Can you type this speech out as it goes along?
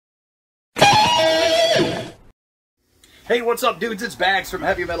Hey, what's up, dudes? It's Bags from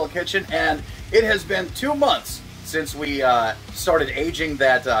Heavy Metal Kitchen, and it has been 2 months since we started aging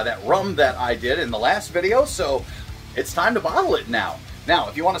that rum that I did in the last video, so it's time to bottle it now. Now,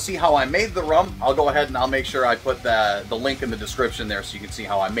 if you want to see how I made the rum, I'll go ahead and I'll make sure I put the link in the description there so you can see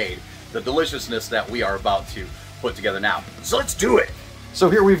how I made the deliciousness that we are about to put together now. So let's do it! So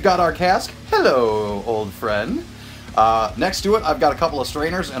here we've got our cask. Hello, old friend. Next to it, I've got a couple of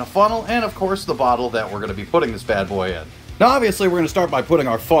strainers and a funnel, and of course the bottle that we're going to be putting this bad boy in. Now obviously we're going to start by putting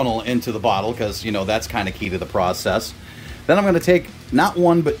our funnel into the bottle because, you know, that's kind of key to the process. Then I'm going to take not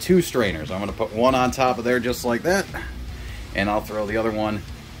one but 2 strainers. I'm going to put one on top of there just like that, and I'll throw the other one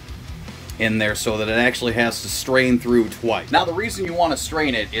in there so that it actually has to strain through twice. Now the reason you want to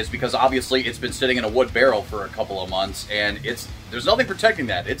strain it is because obviously it's been sitting in a wood barrel for a couple of months, and there's nothing protecting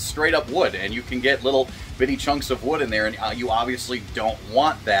that. It's straight up wood, and you can get little bitty chunks of wood in there, and you obviously don't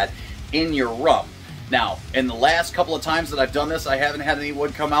want that in your rum. Now, in the last couple of times that I've done this, I haven't had any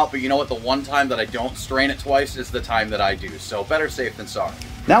wood come out, but you know what? The one time that I don't strain it twice is the time that I do. So better safe than sorry.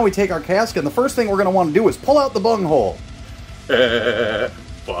 Now we take our cask, and the first thing we're going to want to do is pull out the bunghole.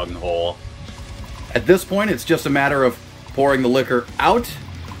 Bunghole. At this point, it's just a matter of pouring the liquor out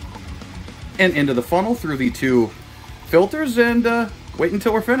and into the funnel through the 2 filters, and wait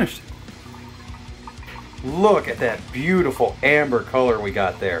until we're finished. Look at that beautiful amber color we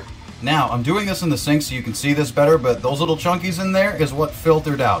got there. Now, I'm doing this in the sink so you can see this better, but those little chunkies in there is what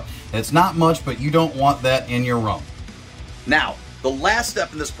filtered out. It's not much, but you don't want that in your rum. Now, the last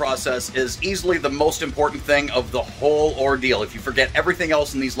step in this process is easily the most important thing of the whole ordeal. If you forget everything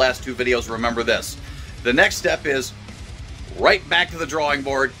else in these last 2 videos, remember this. The next step is right back to the drawing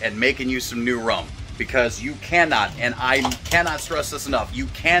board and making you some new rum. Because you cannot, and I cannot stress this enough, you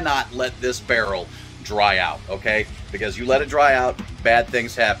cannot let this barrel dry out, okay? Because you let it dry out, bad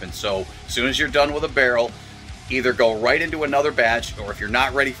things happen. So as soon as you're done with a barrel, either go right into another batch, or if you're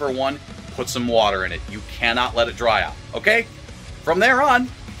not ready for one, put some water in it. You cannot let it dry out, okay? From there on,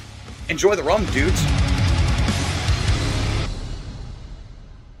 enjoy the rum, dudes.